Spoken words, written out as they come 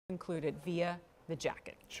included via the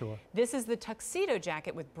jacket. Sure. This is the Tuxedo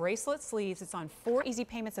jacket with bracelet sleeves. It's on 4 easy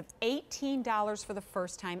payments of $18 for the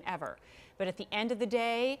first time ever. But at the end of the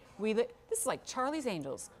day, this is like Charlie's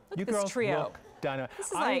Angels. Look You at this girls trio. look dynamite. This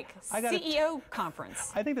is like CEO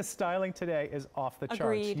conference. I think the styling today is off the charts.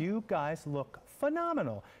 Agreed. You guys look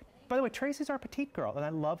phenomenal. By the way, Tracy's our petite girl, and I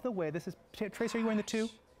love the way this is. Tracy, are you wearing the two?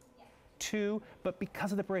 Two, but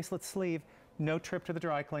because of the bracelet sleeve, no trip to the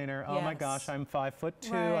dry cleaner. Oh my gosh, I'm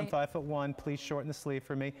 5'2", I'm 5'1". Please shorten the sleeve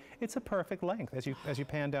for me. It's a perfect length as you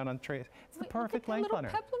pan down on Tracy. It's the perfect length on her.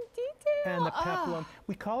 Peplum detail. And the peplum.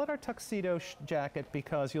 We call it our tuxedo jacket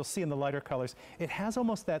because you'll see in the lighter colors, it has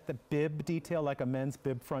almost the bib detail like a men's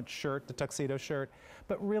bib front shirt, the tuxedo shirt.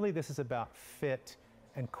 But really this is about fit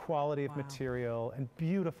and quality of material and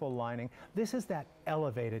beautiful lining. This is that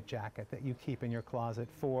elevated jacket that you keep in your closet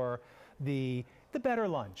for the better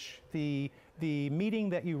lunch, the meeting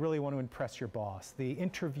that you really want to impress your boss, the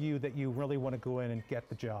interview that you really want to go in and get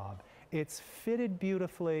the job. It's fitted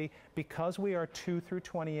beautifully. Because we are 2 through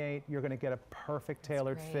 28, you're going to get a perfect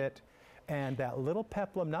tailored fit. And that little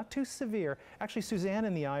peplum, not too severe. Actually, Suzanne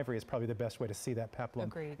in the ivory is probably the best way to see that peplum.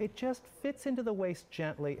 Agreed. It just fits into the waist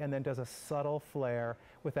gently and then does a subtle flare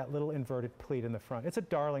with that little inverted pleat in the front. It's a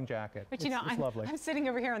darling jacket. But you know, it's lovely. I'm sitting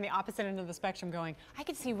over here on the opposite end of the spectrum going, I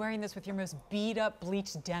could see wearing this with your most beat up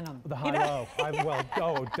bleached denim. The high-low.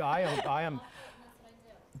 I am.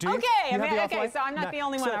 Okay, so I'm not the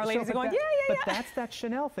only one. Our ladies are going, yeah. But that's that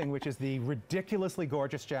Chanel thing, which is the ridiculously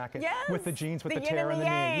gorgeous jacket with the jeans with the tear in the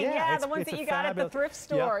knee. Yeah, the ones that you got at the thrift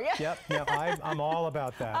store. Yep. I'm all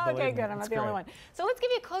about that. Okay, good. I'm not the only one. So let's give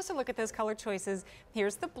you a closer look at those color choices.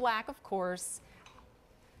 Here's the black, of course.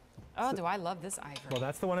 Oh, do I love this ivory. Well,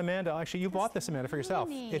 that's the one, Amanda. Actually, you bought this, Amanda, for yourself.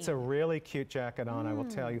 It's a really cute jacket on, I will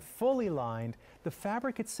tell you. Fully lined. The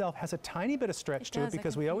fabric itself has a tiny bit of stretch to it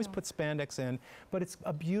because we always put spandex in, but it's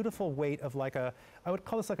a beautiful weight of like I would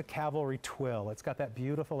call this like a cavalry twill. It's got that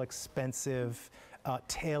beautiful, expensive,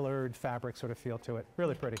 tailored fabric sort of feel to it.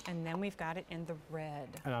 Really pretty. And then we've got it in the red.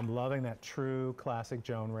 And I'm loving that true classic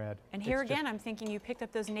Joan red. And here again, I'm thinking you picked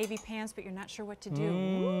up those navy pants, but you're not sure what to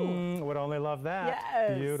do. Would only love that.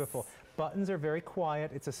 Yes. Beautiful. Buttons are very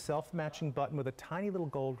quiet. It's a self-matching button with a tiny little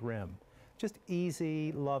gold rim. Just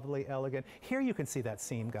easy, lovely, elegant. Here you can see that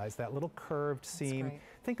seam, guys, that little curved seam. Great.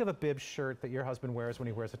 Think of a bib shirt that your husband wears when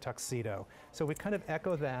he wears a tuxedo. So we kind of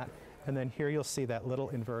echo that, and then here you'll see that little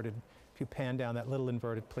inverted, if you pan down, that little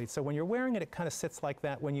inverted pleat. So when you're wearing it, it kind of sits like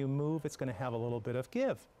that. When you move, it's going to have a little bit of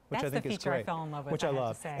give, which I think is great. That's the feature I fell in love with, which I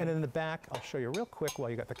love. And in the back, I'll show you real quick while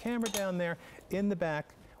you got the camera down there. In the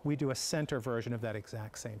back, we do a center version of that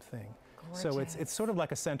exact same thing. So it's sort of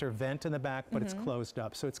like a center vent in the back, but it's closed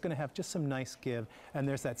up. So it's going to have just some nice give, and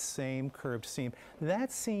there's that same curved seam.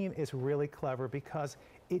 That seam is really clever because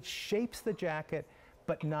it shapes the jacket,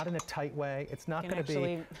 but not in a tight way. It's not going to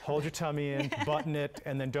be hold your tummy in, button it,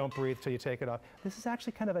 and then don't breathe till you take it off. This is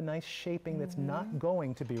actually kind of a nice shaping that's not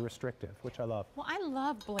going to be restrictive, which I love. Well, I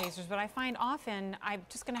love blazers, but I find often I'm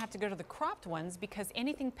just going to have to go to the cropped ones because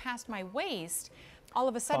anything past my waist, all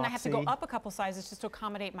of a sudden I have to go up a couple sizes just to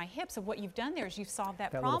accommodate my hips. And what you've done there is you've solved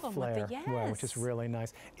that problem with the which is really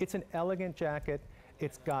nice. It's an elegant jacket.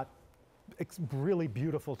 It's got really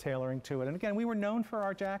beautiful tailoring to it. And again, we were known for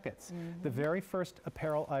our jackets. The very first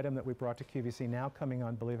apparel item that we brought to QVC, now coming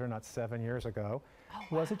on, believe it or not, 7 years ago,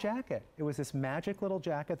 was a jacket. It was this magic little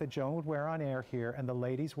jacket that Joan would wear on air here, and the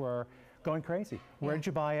ladies were going crazy. Where did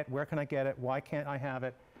you buy it? Where can I get it? Why can't I have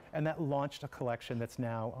it? And that launched a collection that's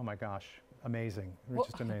now, oh my gosh, amazing.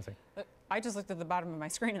 Just amazing. I just looked at the bottom of my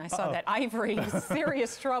screen and I saw that ivory,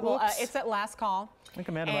 serious trouble. It's at last call. I think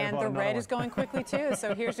Amanda and the red is going quickly too,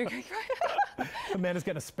 so here's your... Amanda's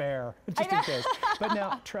getting a spare, just in case. But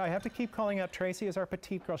now, I have to keep calling out Tracy as our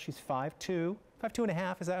petite girl. She's 5'2",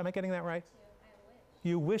 5'2.5", is that, am I getting that right?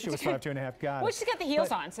 You wish it was 5'2.5", got it. Well, she's got the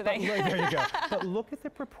heels on, so there you go. There you go. But look at the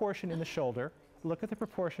proportion in the shoulder. Look at the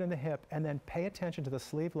proportion in the hip, and then pay attention to the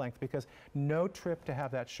sleeve length because no trip to have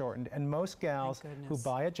that shortened. And most gals who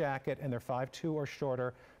buy a jacket and they're 5'2" or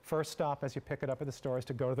shorter, first stop as you pick it up at the store is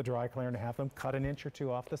to go to the dry cleaner and have them cut an inch or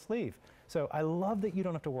two off the sleeve. So I love that you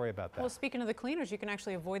don't have to worry about that. Well, speaking of the cleaners, you can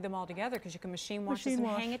actually avoid them altogether because you can machine wash this and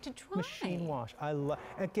hang it to dry. Machine wash.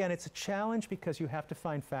 Again, it's a challenge because you have to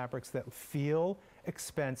find fabrics that feel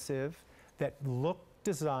expensive, that look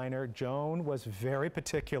designer. Joan was very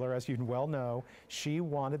particular, as you well know. She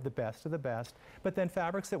wanted the best of the best, but then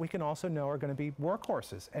fabrics that we can also know are going to be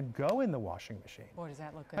workhorses and go in the washing machine. Boy, does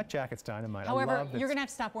that look good. That jacket's dynamite. However, you're going to have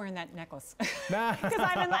to stop wearing that necklace. Because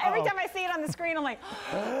every time I see it on the screen, I'm like,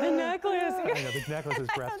 the necklace. I know, the necklace is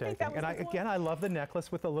breathtaking. And again, I love the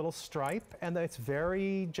necklace with the little stripe, and it's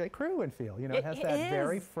very J. Crew in feel. You know, it has that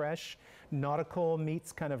very fresh nautical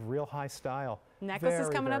meets kind of real high style. Necklace is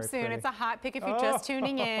coming up soon. It's a hot pick if you're just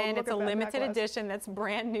tuning in. It's a limited edition that's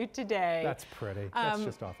brand new today. That's pretty. That's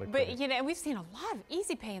just awfully pretty. But you know, we've seen a lot of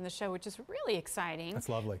easy pay in the show, which is really exciting. That's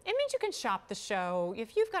lovely. It means you can shop the show.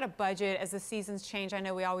 If you've got a budget, as the seasons change, I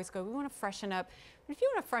know we always go, we want to freshen up. But if you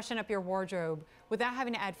want to freshen up your wardrobe without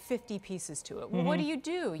having to add 50 pieces to it, well, what do?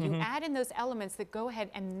 You add in those elements that go ahead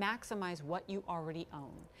and maximize what you already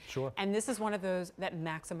own. Sure. And this is one of those that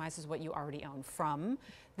maximizes what you already own, from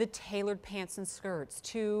the tailored pants and skirts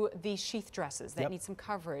to the sheath dresses that need some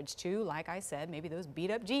coverage to, like I said, maybe those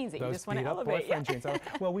beat-up jeans that you just want to elevate. Boyfriend jeans.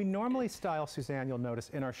 Well, we normally style Suzanne, you'll notice,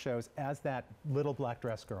 in our shows as that little black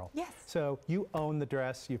dress girl. Yes. So you own the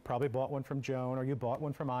dress. You've probably bought one from Joan or you bought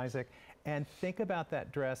one from Isaac. And think about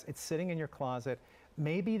that dress. It's sitting in your closet.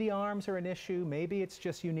 Maybe the arms are an issue. Maybe it's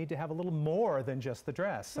just you need to have a little more than just the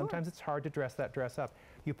dress. Sometimes it's hard to dress that dress up.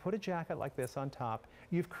 You put a jacket like this on top,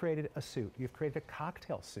 you've created a suit. You've created a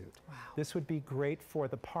cocktail suit. Wow. This would be great for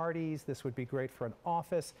the parties. This would be great for an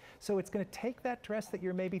office. So it's going to take that dress that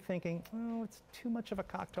you're maybe thinking, oh, it's too much of a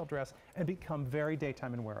cocktail dress, and become very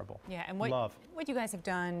daytime and wearable. Yeah, and what you guys have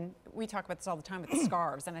done, we talk about this all the time with the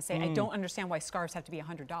scarves, and I say, I don't understand why scarves have to be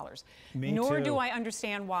 $100. Nor do I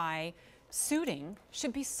understand why suiting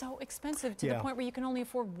should be so expensive to the point where you can only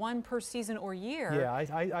afford one per season or year. Yeah,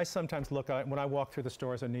 I sometimes look at when I walk through the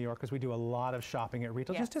stores in New York, because we do a lot of shopping at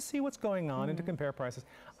retail, just to see what's going on and to compare prices.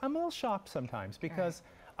 I'm a little shocked sometimes because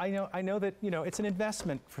I know that it's an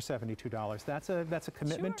investment for $72. That's a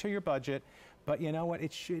commitment to your budget. But you know what?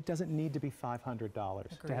 It doesn't need to be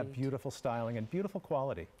 $500 to have beautiful styling and beautiful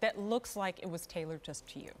quality. That looks like it was tailored just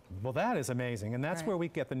to you. Well, that is amazing. And that's where we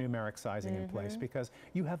get the numeric sizing in place, because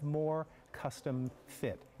you have more custom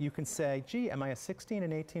fit. You can say, gee, am I a 16,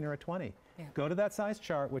 an 18, or a 20? Yeah. Go to that size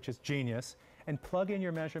chart, which is genius, and plug in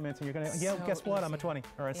your measurements, and you're going to, guess what? I'm a 20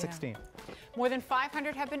 or a 16. More than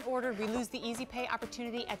 500 have been ordered. We lose the Easy Pay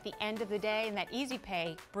opportunity at the end of the day, and that Easy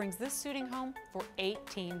Pay brings this suiting home for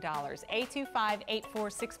 $18.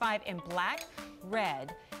 A258465 in black,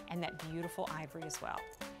 red, and that beautiful ivory as well.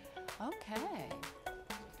 Okay.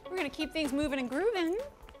 We're going to keep things moving and grooving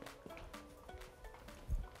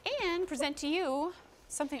and present to you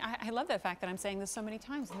something, I love the fact that I'm saying this so many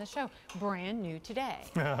times in the show, brand new today.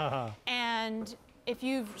 And if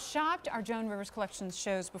you've shopped our Joan Rivers Collections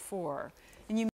shows before, and you